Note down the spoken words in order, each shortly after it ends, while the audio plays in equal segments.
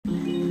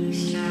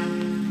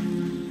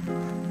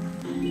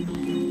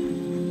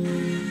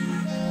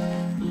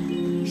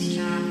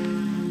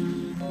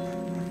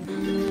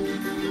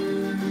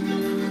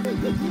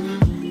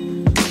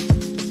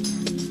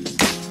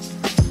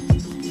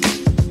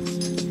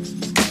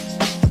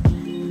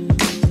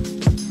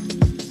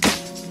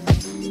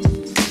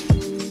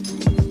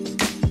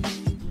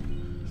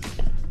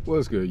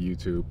What's good,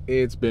 YouTube?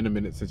 It's been a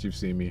minute since you've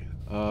seen me.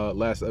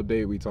 Last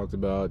update we talked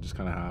about just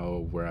kind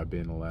of where I've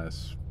been the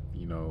last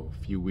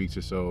few weeks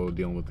or so,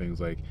 dealing with things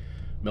like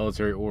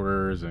military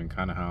orders and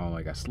kind of how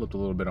like I slipped a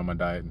little bit on my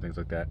diet and things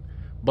like that.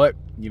 But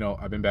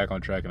I've been back on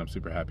track and I'm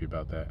super happy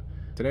about that.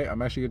 Today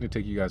I'm actually going to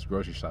take you guys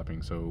grocery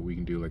shopping so we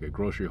can do like a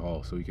grocery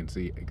haul so you can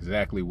see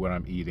exactly what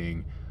I'm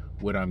eating,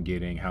 what I'm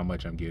getting, how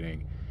much I'm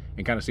getting,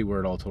 and kind of see where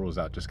it all totals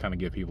out. Just kind of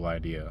give people an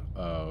idea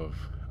of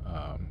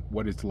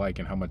what it's like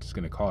and how much it's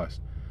going to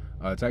cost.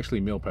 It's actually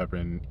meal prep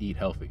and eat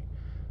healthy,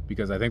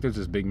 because I think there's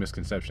this big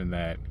misconception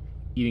that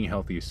eating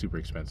healthy is super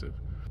expensive.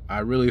 I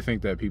really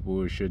think that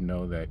people should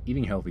know that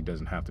eating healthy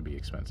doesn't have to be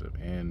expensive,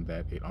 and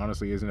that it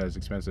honestly isn't as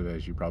expensive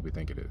as you probably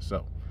think it is.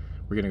 So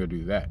we're gonna go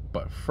do that.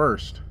 But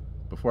first,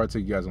 before I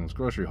take you guys on this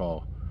grocery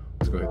haul,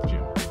 let's go hit the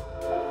gym.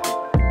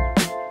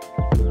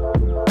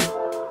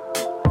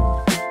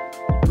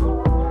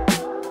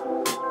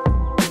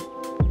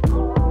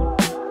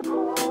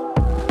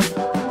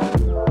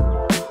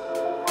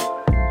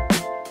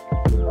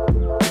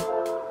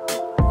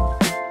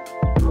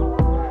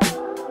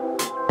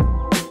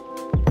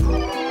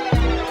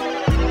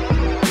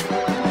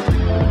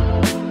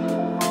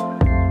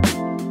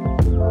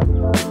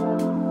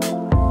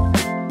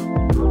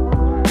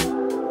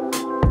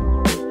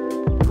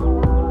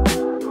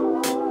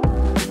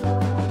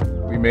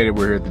 Made it.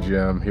 We're here at the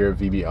gym here at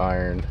VB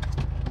Iron,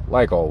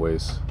 like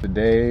always.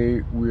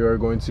 Today we are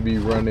going to be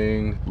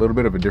running a little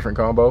bit of a different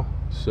combo.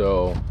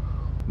 So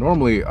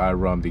normally I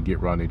run the Get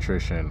Raw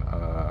Nutrition,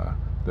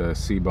 the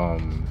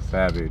CBum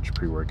Savage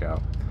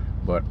pre-workout,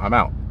 but I'm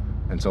out,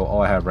 and so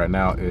all I have right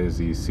now is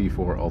the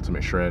C4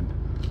 Ultimate Shred.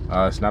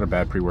 It's not a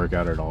bad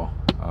pre-workout at all.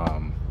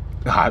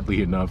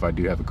 Oddly enough, I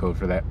do have a code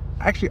for that.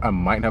 Actually, I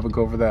might have a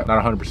code for that,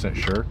 not 100%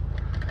 sure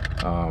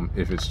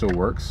if it still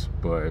works,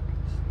 but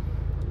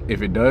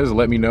if it does,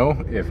 let me know.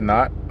 If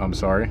not, I'm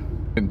sorry.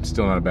 It's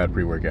still not a bad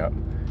pre-workout.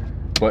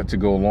 But to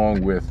go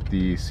along with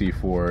the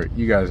C4,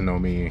 you guys know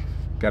me,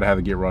 gotta have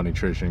the Get Raw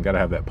Nutrition, gotta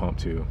have that pump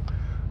too.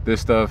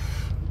 This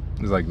stuff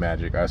is like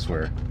magic, I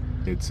swear.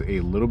 It's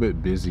a little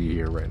bit busy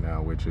here right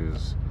now, which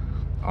is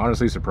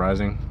honestly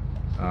surprising.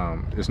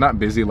 It's not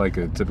busy like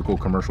a typical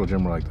commercial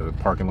gym where like the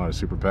parking lot is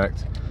super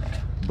packed,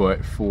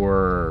 but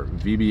for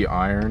VB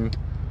Iron,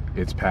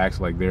 it's packed.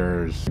 Like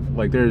there's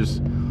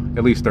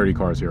at least 30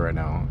 cars here right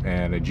now,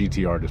 and a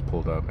GTR just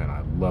pulled up, and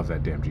I love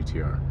that damn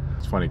GTR.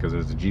 It's funny because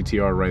there's a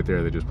GTR right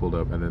there that just pulled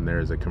up, and then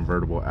there's a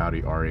convertible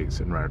Audi R8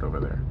 sitting right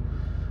over there.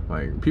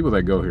 Like, people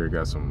that go here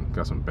got some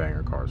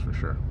banger cars for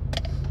sure.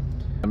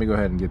 Let me go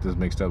ahead and get this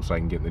mixed up so I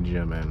can get in the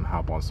gym and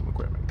hop on some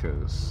equipment,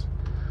 because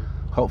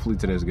hopefully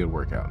today's a good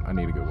workout. I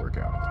need a good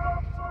workout.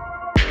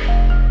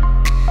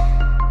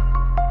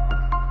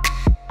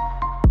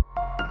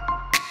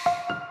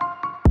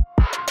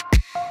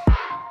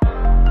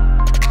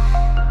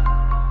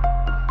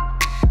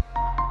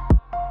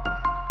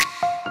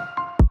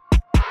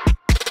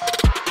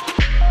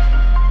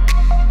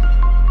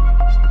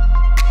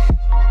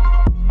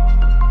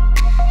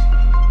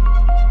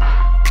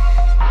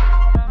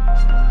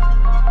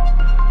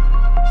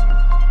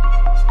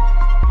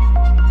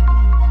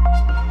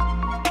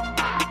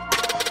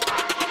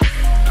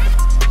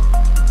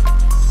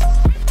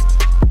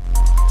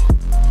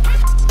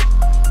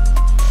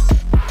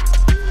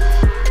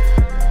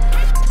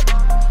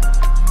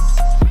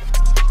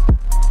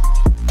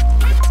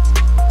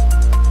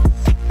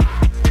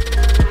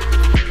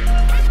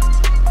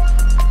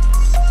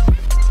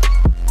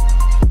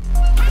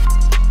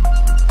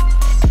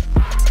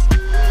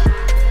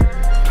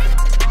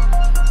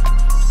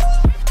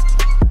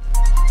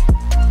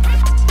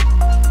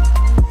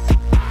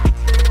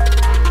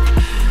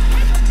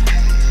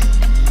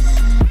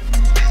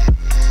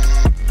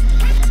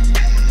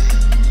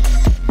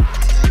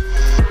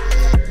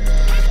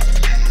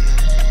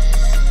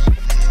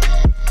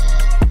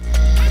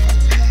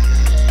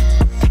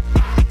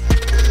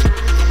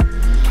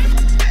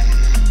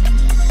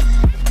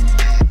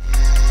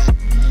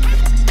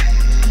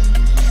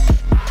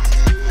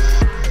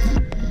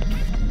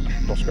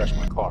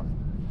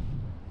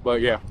 But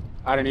yeah,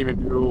 I didn't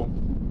do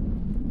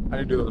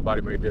those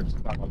body weight dips,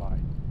 I'm not gonna lie.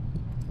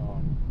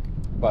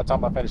 By the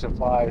time I finished the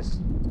flies,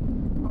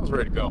 I was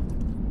ready to go.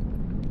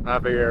 I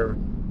figured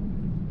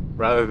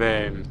rather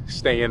than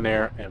stay in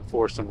there and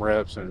force some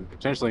reps and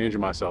potentially injure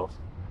myself,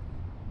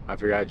 I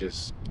figured I'd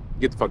just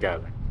get the fuck out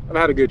of there. I've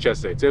had a good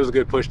chest day. Today was a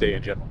good push day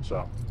in general,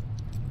 so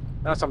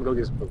now it's time to go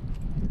get some food.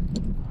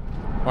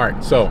 All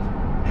right, so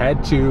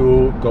had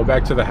to go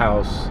back to the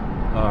house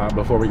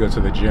before we go to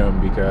the gym,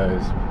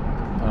 because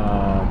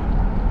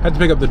had to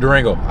pick up the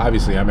Durango.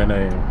 Obviously, I'm in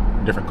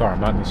a different car.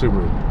 I'm not in the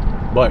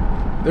Subaru, but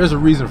there's a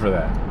reason for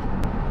that.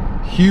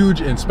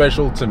 Huge and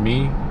special to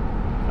me,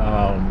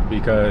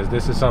 because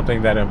this is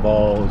something that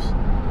involves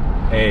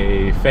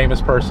a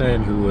famous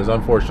person who is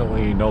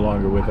unfortunately no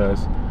longer with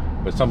us,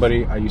 but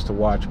somebody I used to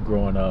watch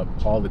growing up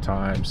all the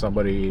time,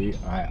 somebody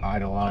I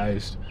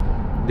idolized,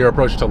 their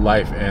approach to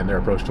life and their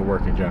approach to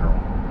work in general.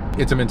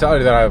 It's a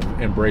mentality that I've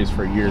embraced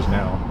for years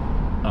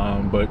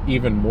now, but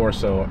even more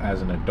so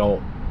as an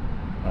adult.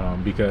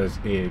 because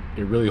it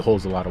really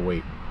holds a lot of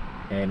weight.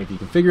 And if you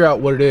can figure out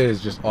what it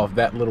is just off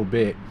that little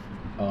bit,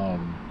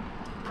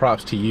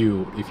 props to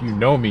you. If you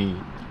know me,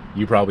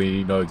 you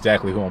probably know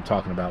exactly who I'm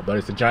talking about. But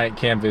it's a giant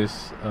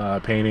canvas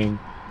painting,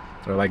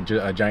 or like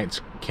a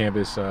giant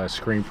canvas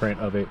screen print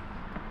of it.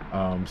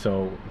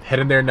 So head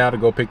in there now to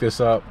go pick this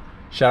up.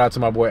 Shout out to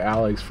my boy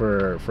Alex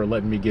for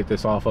letting me get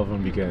this off of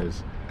him,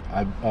 because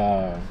I've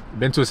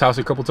been to his house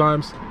a couple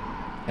times,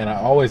 and I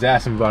always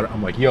ask him about it.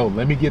 I'm like, yo,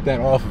 let me get that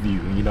off of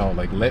you, you know,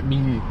 like let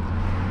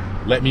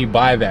me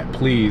buy that,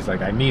 please,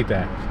 like I need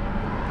that.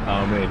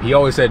 And he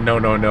always said no,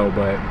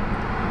 but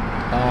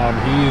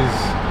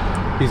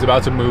he's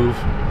about to move,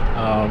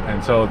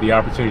 and so the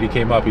opportunity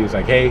came up. He was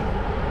like, hey,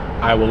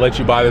 I will let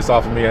you buy this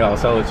off of me, I'll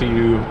sell it to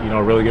you, you know,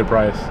 a really good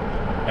price.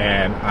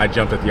 And I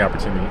jumped at the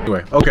opportunity.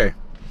 Anyway, okay,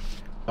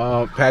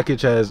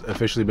 package has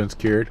officially been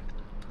secured.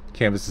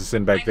 Canvas is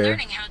sitting back there.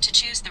 Learning how to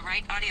choose the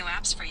right audio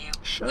apps for you.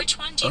 Shut Which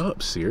one do you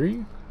up,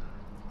 Siri?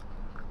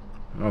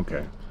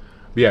 Okay.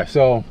 But yeah,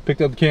 so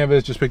picked up the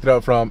canvas, just picked it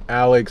up from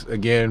Alex.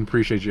 Again,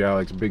 appreciate you,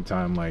 Alex, big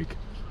time. Like,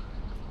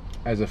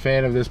 as a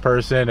fan of this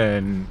person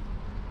and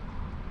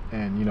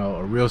you know,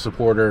 a real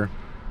supporter,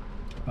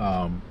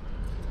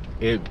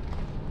 it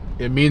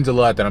means a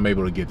lot that I'm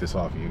able to get this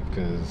off you,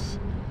 because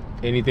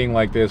anything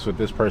like this with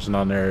this person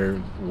on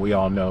there, we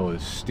all know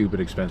is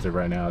stupid expensive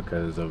right now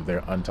because of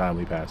their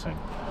untimely passing.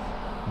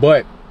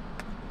 But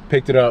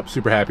picked it up,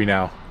 super happy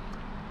now.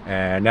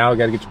 And now I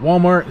gotta get to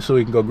Walmart so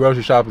we can go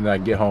grocery shopping, and then I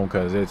can get home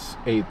because it's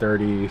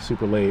 8:30,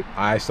 super late.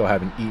 I still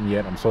haven't eaten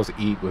yet. I'm supposed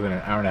to eat within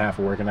an hour and a half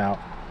of working out.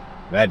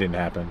 That didn't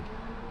happen.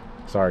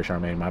 Sorry,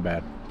 Charmaine, my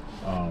bad.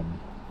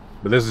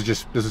 But this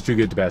is too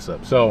good to pass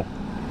up. So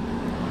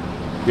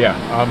yeah,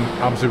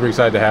 I'm super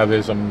excited to have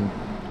this. I'm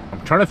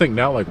trying to think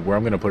now, like, where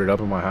I'm gonna put it up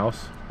in my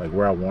house, like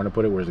where I want to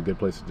put it, where's a good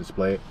place to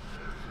display it,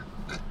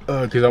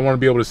 because I want to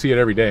be able to see it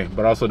every day,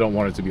 but I also don't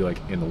want it to be like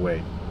in the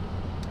way.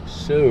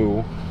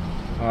 So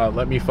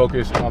let me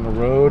focus on the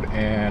road,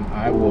 and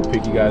I will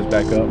pick you guys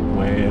back up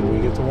when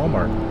we get to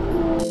Walmart.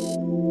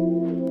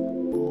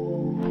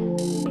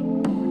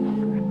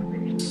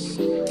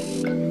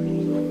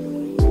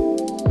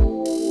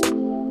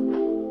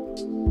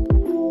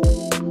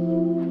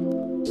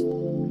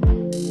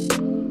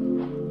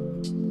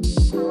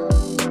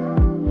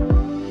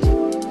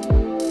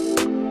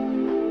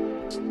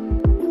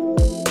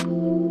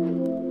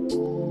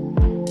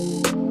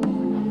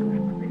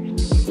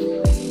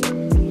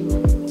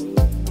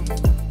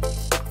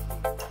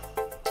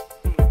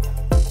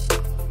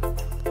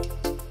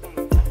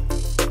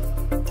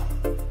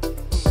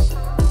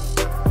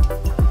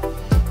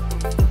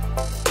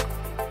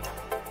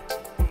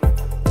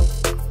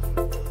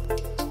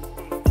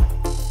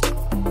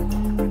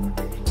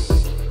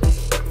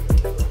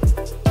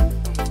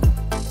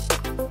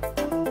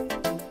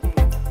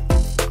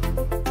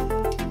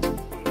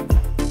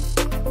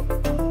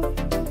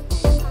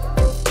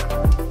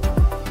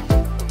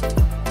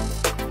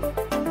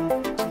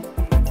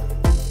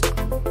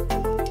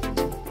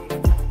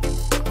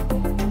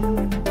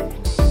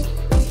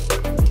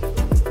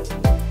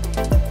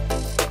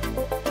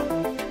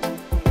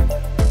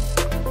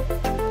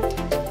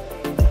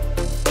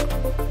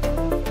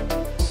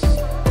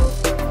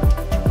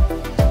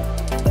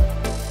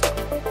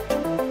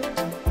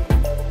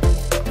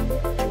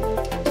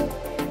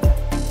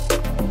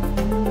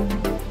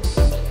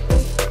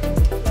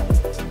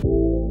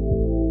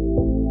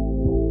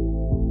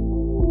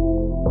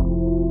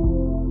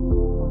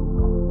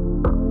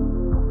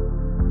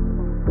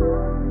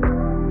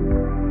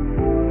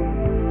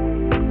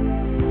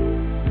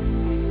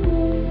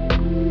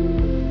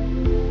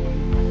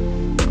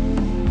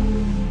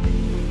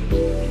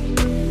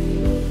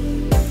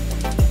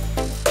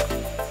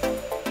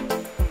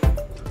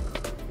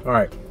 All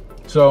right,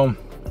 so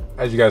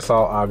as you guys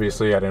saw,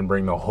 obviously I didn't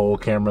bring the whole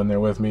camera in there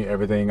with me.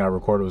 Everything I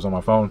recorded was on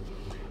my phone,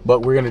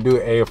 but we're gonna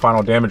do a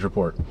final damage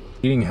report.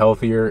 Eating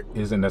healthier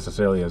isn't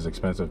necessarily as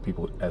expensive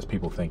as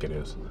people think it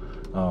is.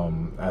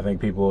 I think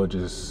people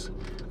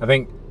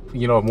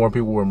you know, if more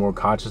people were more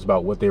conscious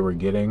about what they were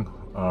getting,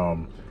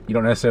 you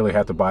don't necessarily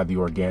have to buy the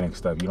organic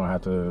stuff. You don't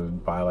have to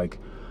buy like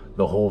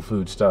the whole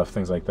food stuff,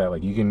 things like that.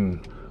 Like, you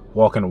can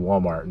walk into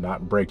Walmart,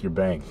 not break your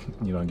bank,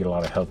 you know, and get a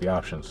lot of healthy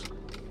options.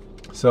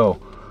 So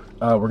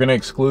we're gonna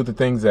exclude the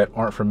things that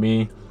aren't for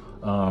me,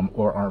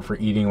 or aren't for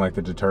eating, like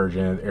the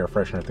detergent, air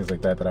freshener, things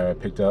like that that I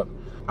picked up.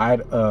 I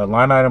had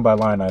line item by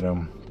line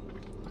item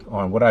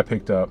on what I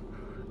picked up,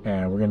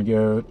 and we're gonna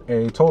give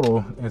a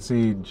total and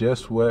see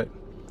just what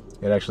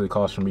it actually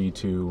costs for me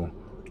to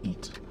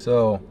eat.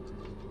 So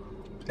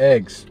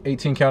eggs,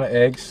 18 count of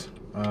eggs.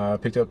 I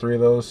picked up 3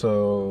 of those,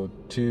 so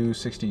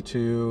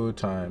 262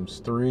 times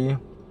 3.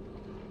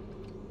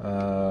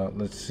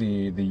 Let's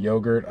see, the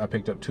yogurt, I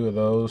picked up 2 of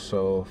those,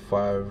 so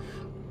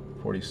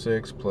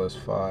 546 plus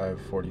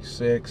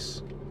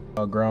 546.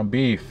 Ground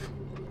beef,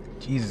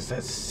 Jesus,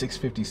 that's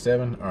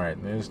 657. All right,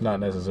 it's not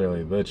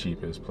necessarily the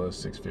cheapest, plus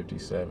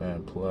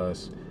 657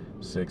 plus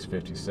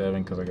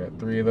 657, because I got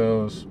 3 of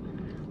those.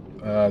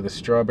 The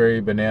strawberry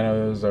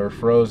bananas are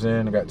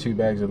frozen. I got 2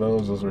 bags of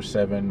those. Those were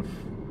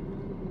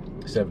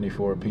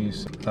 $7.74 a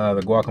piece.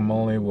 The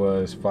guacamole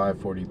was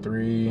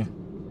 $5.43.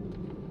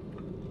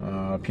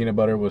 Peanut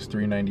butter was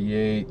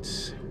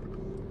 $3.98.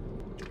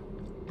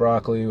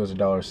 Broccoli was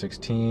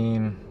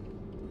 $1.16.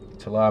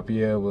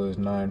 Tilapia was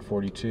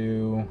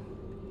 $9.42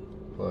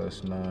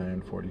 plus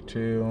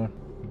 $9.42.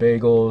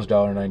 Bagels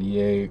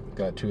 $1.98.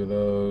 Got 2 of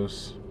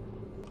those.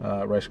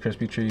 Rice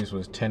Krispie treats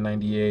was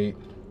 $10.98.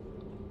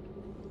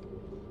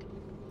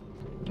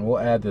 And we'll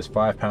add this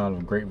 5-pound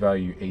of Great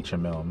Value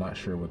HML. I'm not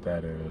sure what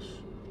that is.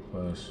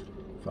 Plus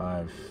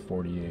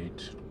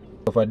 $5.48.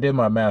 If I did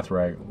my math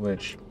right,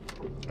 which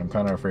I'm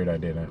kind of afraid I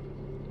didn't.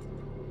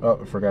 Oh,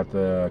 I forgot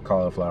the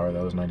cauliflower.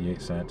 That was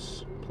 98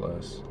 cents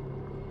plus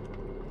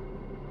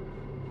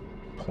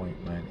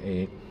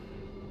 0.98.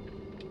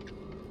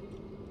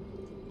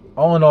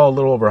 All in all, a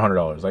little over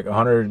 $100, like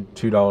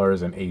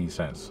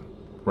 $102.80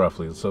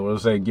 roughly. So we'll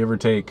say give or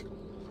take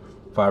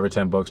 $5 or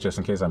 $10 just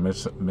in case I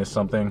miss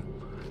something.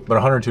 But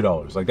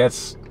 $102, like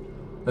that's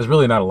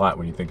really not a lot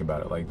when you think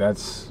about it. Like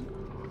that's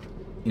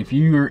if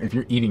you're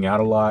eating out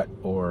a lot,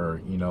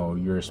 or you know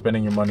you're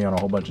spending your money on a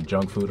whole bunch of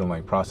junk food and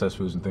like processed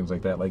foods and things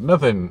like that. Like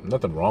nothing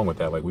wrong with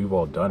that. Like we've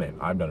all done it.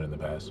 I've done it in the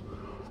past.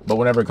 But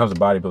whenever it comes to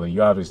bodybuilding,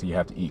 you obviously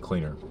have to eat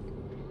cleaner.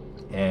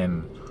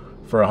 And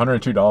for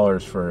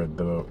 $102 for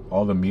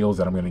all the meals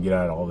that I'm gonna get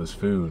out of all this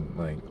food,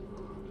 like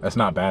that's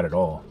not bad at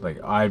all.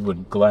 Like I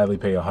would gladly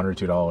pay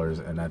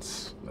 $102, and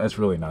that's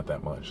really not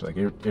that much. Like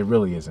it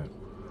really isn't.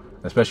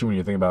 Especially when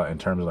you think about it in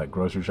terms of like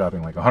grocery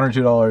shopping, like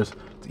 $102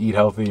 to eat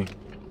healthy,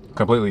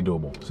 completely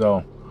doable.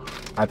 So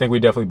I think we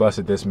definitely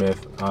busted this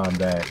myth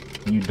that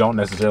you don't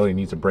necessarily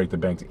need to break the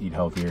bank to eat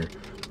healthier.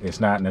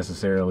 It's not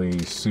necessarily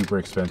super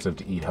expensive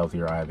to eat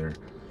healthier either.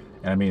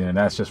 And I mean, and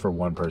that's just for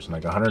one person.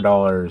 Like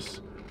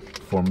 $100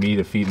 for me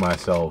to feed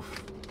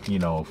myself, you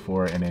know,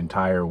 for an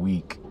entire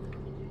week.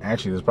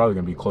 Actually, there's probably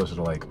gonna be closer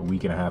to like a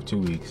week and a half, 2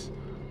 weeks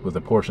with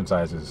the portion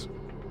sizes.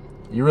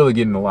 You're really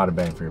getting a lot of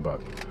bang for your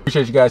buck.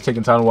 Appreciate you guys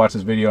taking time to watch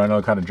this video. I know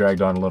it kind of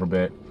dragged on a little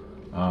bit,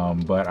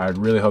 but I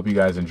really hope you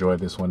guys enjoyed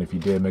this one. If you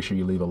did, make sure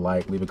you leave a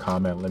like, leave a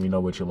comment. Let me know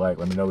what you like.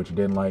 Let me know what you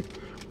didn't like.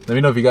 Let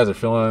me know if you guys are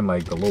feeling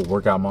like the little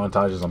workout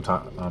montages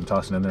I'm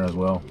tossing in there as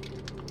well.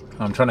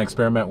 I'm trying to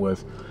experiment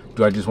with,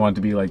 do I just want it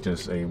to be like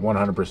just a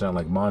 100%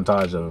 like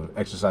montage of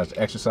exercise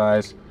to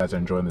exercise? You guys are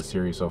enjoying this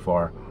series so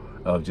far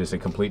of just a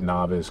complete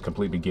novice,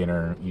 complete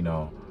beginner, you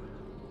know,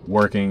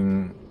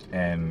 working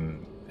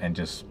and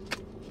just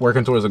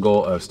working towards the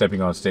goal of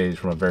stepping on stage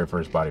from a very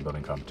first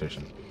bodybuilding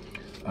competition.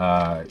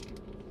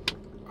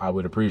 I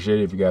would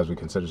appreciate it if you guys would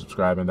consider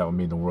subscribing. That would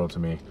mean the world to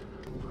me.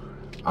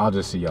 I'll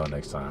just see y'all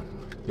next time.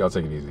 Y'all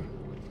take it easy.